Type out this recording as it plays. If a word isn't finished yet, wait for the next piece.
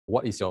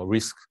what is your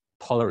risk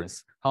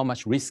tolerance? How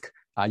much risk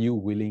are you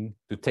willing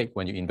to take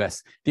when you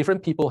invest?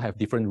 Different people have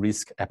different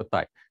risk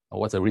appetite.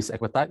 What's a risk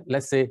appetite?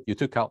 Let's say you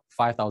took out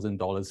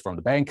 $5,000 from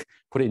the bank,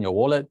 put it in your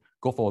wallet,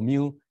 go for a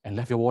meal, and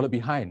left your wallet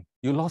behind.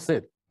 You lost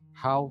it.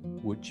 How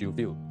would you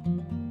feel?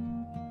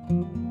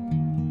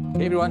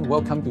 Hey everyone,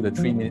 welcome to the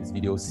 3 Minutes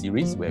video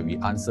series where we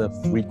answer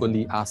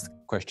frequently asked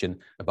questions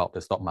about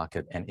the stock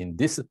market. And in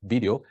this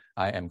video,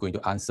 I am going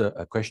to answer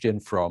a question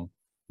from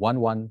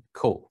 11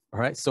 Co. All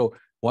right, so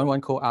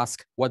 11 Co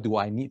asks, what do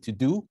I need to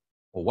do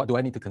or what do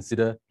I need to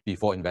consider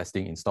before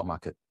investing in stock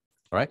market?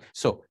 All right,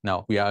 so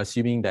now we are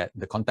assuming that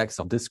the context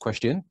of this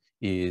question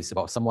is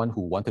about someone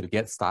who wanted to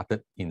get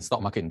started in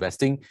stock market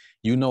investing.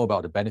 You know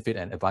about the benefit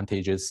and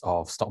advantages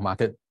of stock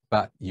market,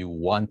 but you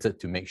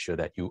wanted to make sure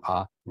that you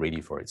are ready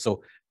for it.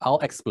 So I'll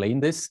explain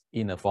this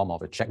in a form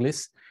of a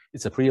checklist.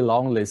 It's a pretty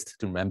long list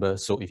to remember.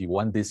 So if you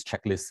want this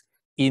checklist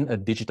in a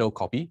digital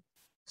copy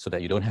so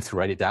that you don't have to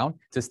write it down,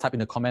 just type in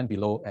the comment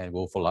below and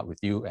we'll follow up with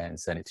you and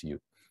send it to you.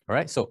 All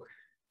right, so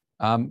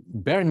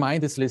bear in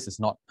mind, this list is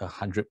not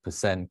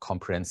 100%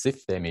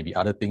 comprehensive. There may be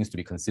other things to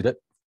be considered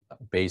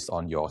based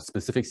on your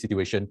specific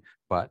situation,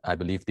 but I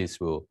believe this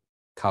will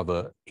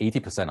cover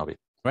 80% of it.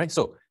 Right?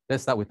 So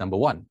let's start with number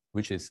 1,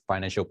 which is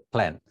financial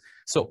plan.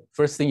 So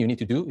first thing you need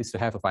to do is to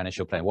have a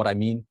financial plan. What I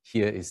mean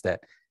here is that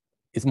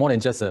it's more than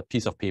just a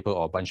piece of paper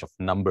or a bunch of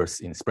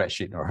numbers in a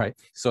spreadsheet, all right?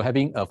 So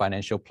having a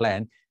financial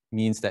plan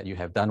means that you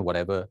have done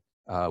whatever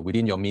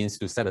within your means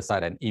to set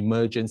aside an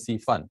emergency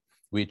fund,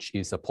 which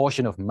is a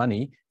portion of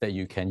money that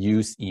you can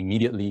use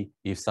immediately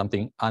if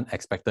something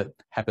unexpected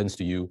happens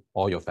to you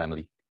or your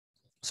family.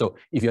 So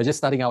if you're just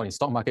starting out in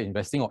stock market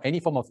investing or any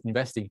form of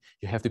investing,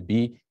 you have to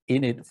be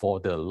in it for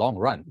the long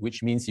run,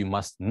 which means you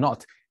must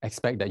not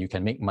expect that you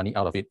can make money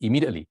out of it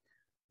immediately.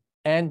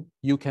 And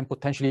you can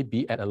potentially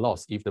be at a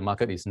loss if the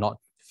market is not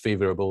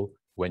favorable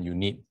when you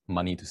need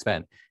money to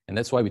spend. And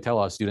that's why we tell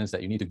our students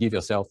that you need to give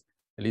yourself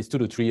at least 2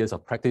 to 3 years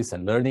of practice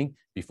and learning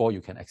before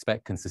you can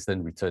expect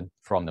consistent return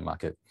from the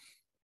market.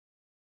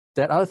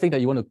 That other thing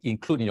that you want to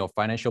include in your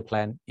financial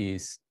plan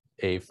is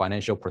a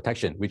financial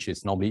protection, which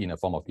is normally in a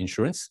form of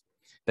insurance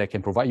that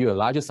can provide you a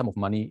larger sum of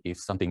money if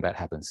something bad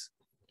happens.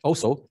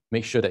 Also,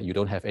 make sure that you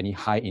don't have any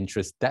high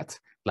interest debt.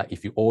 Like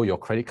if you owe your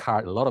credit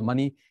card a lot of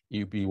money,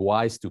 you'd be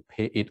wise to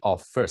pay it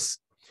off first.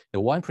 The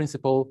one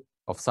principle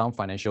of sound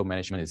financial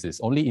management is this: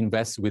 only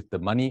invest with the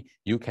money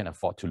you can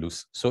afford to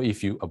lose. So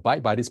if you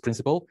abide by this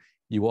principle,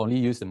 you will only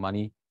use the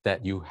money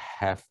that you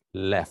have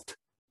left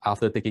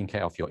after taking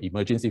care of your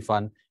emergency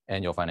fund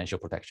and your financial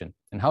protection.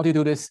 And how do you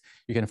do this?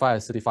 You can find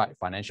a certified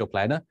financial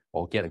planner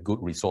or get a good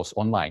resource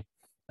online.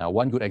 Now,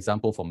 one good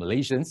example for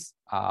Malaysians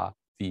are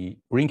the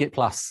Ringgit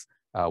Plus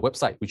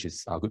website, which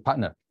is our good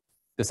partner.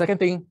 The second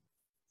thing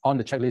on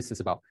the checklist is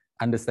about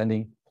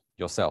understanding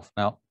yourself.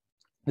 Now,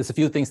 there's a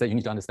few things that you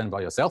need to understand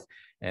about yourself,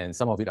 and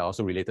some of it are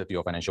also related to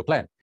your financial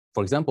plan.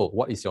 For example,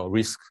 what is your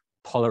risk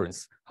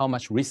tolerance? How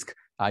much risk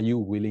are you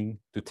willing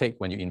to take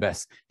when you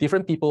invest?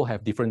 Different people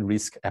have different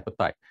risk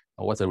appetite.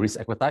 What's a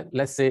risk appetite?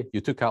 Let's say you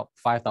took out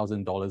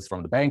 $5,000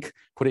 from the bank,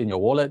 put it in your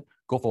wallet,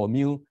 go for a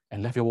meal,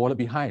 and left your wallet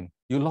behind.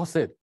 You lost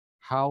it.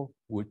 How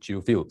would you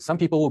feel? Some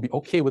people will be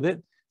okay with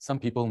it. Some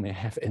people may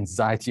have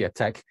anxiety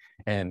attack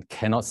and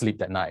cannot sleep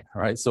that night.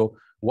 All right. So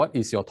what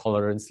is your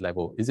tolerance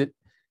level?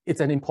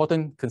 It's an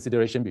important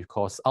consideration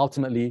because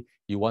ultimately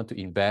you want to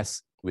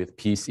invest with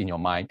peace in your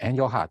mind and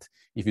your heart.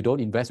 If you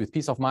don't invest with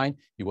peace of mind,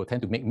 you will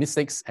tend to make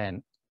mistakes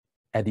and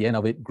at the end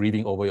of it,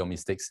 grieving over your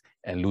mistakes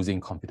and losing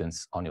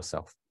confidence on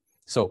yourself.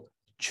 So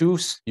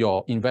choose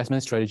your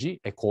investment strategy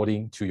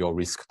according to your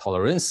risk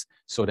tolerance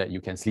so that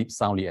you can sleep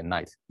soundly at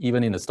night.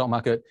 Even in the stock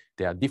market,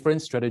 there are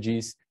different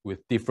strategies with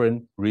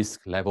different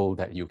risk level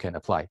that you can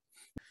apply.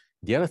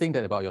 The other thing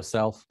about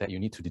yourself that you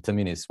need to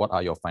determine is what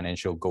are your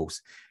financial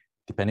goals,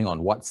 depending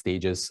on what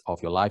stages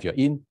of your life you're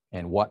in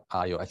and what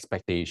are your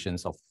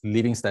expectations of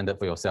living standard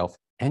for yourself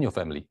and your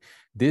family.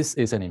 This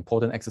is an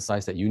important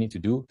exercise that you need to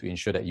do to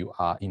ensure that you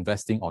are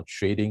investing or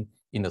trading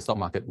in the stock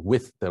market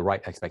with the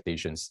right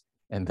expectations.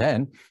 And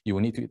then you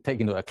will need to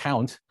take into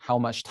account how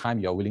much time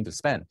you're willing to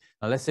spend.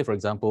 Now, let's say, for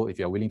example, if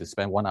you're willing to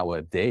spend 1 hour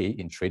a day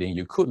in trading,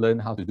 you could learn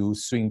how to do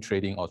swing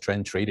trading or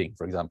trend trading,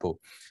 for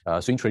example.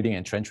 Swing trading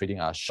and trend trading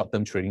are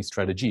short-term trading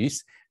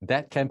strategies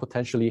that can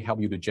potentially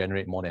help you to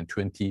generate more than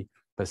 20%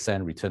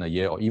 return a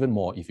year or even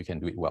more if you can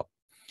do it well.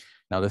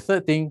 Now, the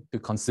third thing to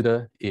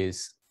consider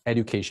is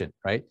education,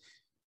 right?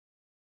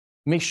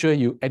 Make sure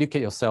you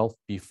educate yourself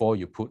before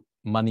you put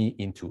money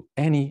into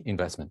any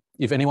investment.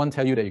 If anyone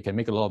tell you that you can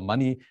make a lot of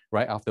money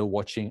right after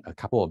watching a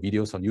couple of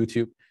videos on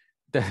YouTube,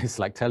 that is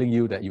like telling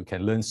you that you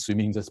can learn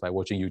swimming just by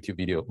watching YouTube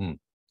video. It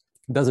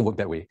doesn't work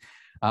that way.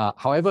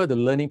 However, the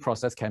learning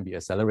process can be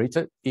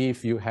accelerated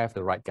if you have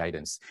the right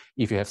guidance.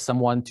 If you have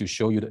someone to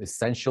show you the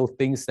essential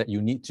things that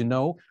you need to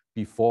know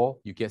before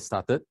you get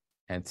started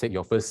and take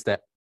your first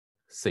step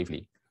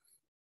safely.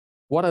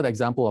 What are the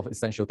examples of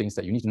essential things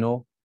that you need to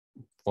know?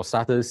 For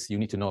starters, you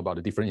need to know about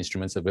the different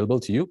instruments available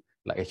to you,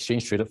 like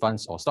exchange-traded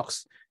funds or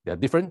stocks. They are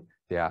different.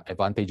 There are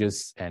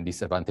advantages and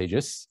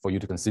disadvantages for you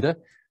to consider.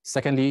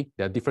 Secondly,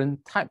 there are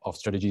different types of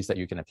strategies that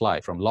you can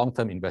apply, from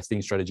long-term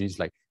investing strategies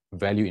like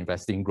value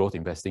investing, growth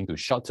investing, to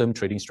short-term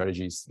trading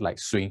strategies like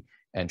swing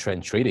and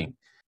trend trading.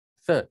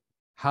 Third,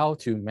 how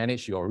to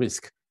manage your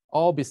risk.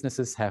 All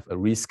businesses have a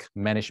risk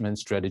management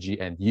strategy,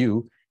 and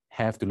you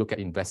have to look at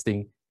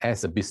investing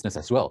as a business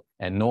as well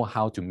and know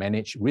how to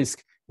manage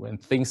risk when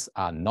things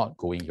are not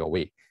going your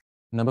way.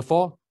 Number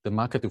 4, the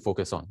market to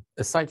focus on.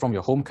 Aside from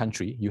your home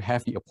country, you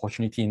have the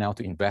opportunity now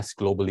to invest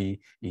globally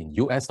in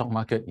US stock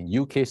market, in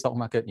UK stock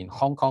market, in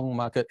Hong Kong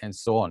market, and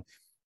so on.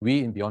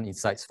 We in Beyond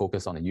Insights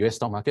focus on the US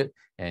stock market,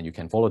 and you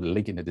can follow the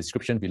link in the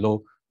description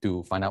below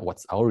to find out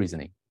what's our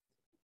reasoning.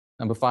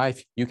 Number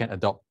 5, you can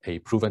adopt a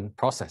proven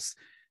process.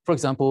 For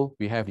example,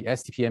 we have the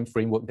STPM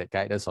framework that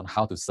guides us on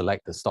how to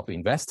select the stock to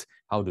invest,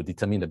 how to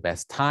determine the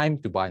best time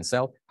to buy and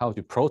sell, how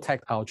to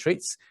protect our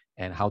trades,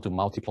 and how to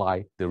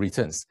multiply the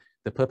returns.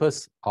 The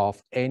purpose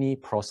of any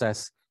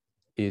process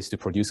is to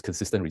produce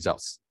consistent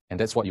results. And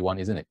that's what you want,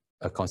 isn't it?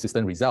 A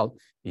consistent result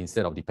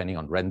instead of depending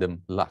on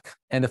random luck.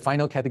 And the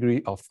final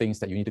category of things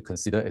that you need to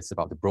consider is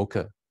about the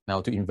broker.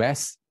 Now, to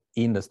invest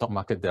in the stock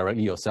market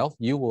directly yourself,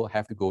 you will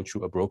have to go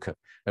through a broker.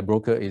 A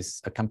broker is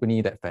a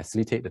company that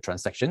facilitates the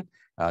transaction,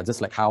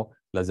 just like how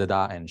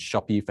Lazada and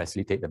Shopee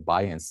facilitate the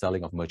buying and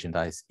selling of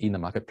merchandise in the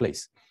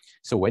marketplace.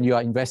 So when you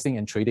are investing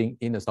and trading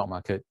in the stock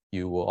market,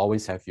 you will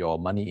always have your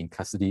money in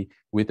custody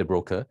with the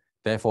broker.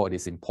 Therefore, it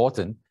is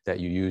important that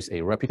you use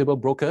a reputable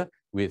broker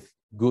with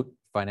good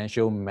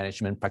financial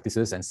management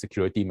practices and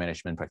security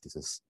management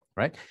practices,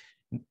 right?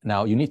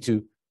 Now, you need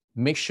to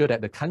make sure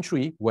that the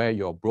country where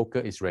your broker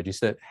is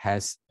registered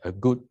has a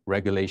good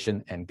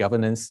regulation and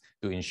governance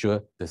to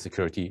ensure the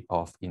security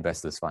of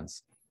investors'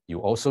 funds. You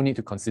also need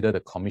to consider the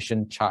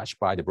commission charged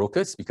by the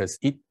brokers, because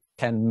it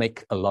can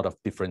make a lot of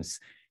difference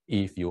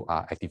if you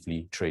are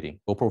actively trading.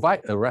 We'll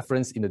provide a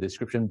reference in the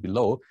description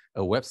below,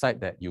 a website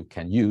that you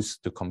can use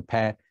to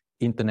compare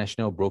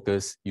international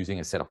brokers using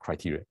a set of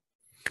criteria.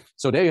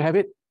 So there you have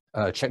it,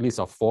 a checklist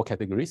of 4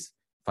 categories: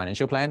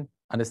 financial plan,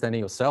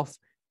 understanding yourself,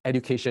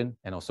 education,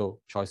 and also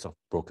choice of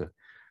broker.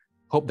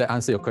 Hope that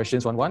answered your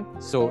questions, one.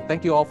 So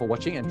thank you all for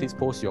watching, and please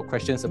post your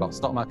questions about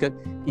stock market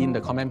in the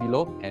comment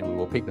below, and we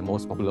will pick the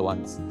most popular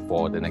ones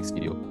for the next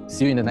video.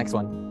 See you in the next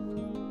one.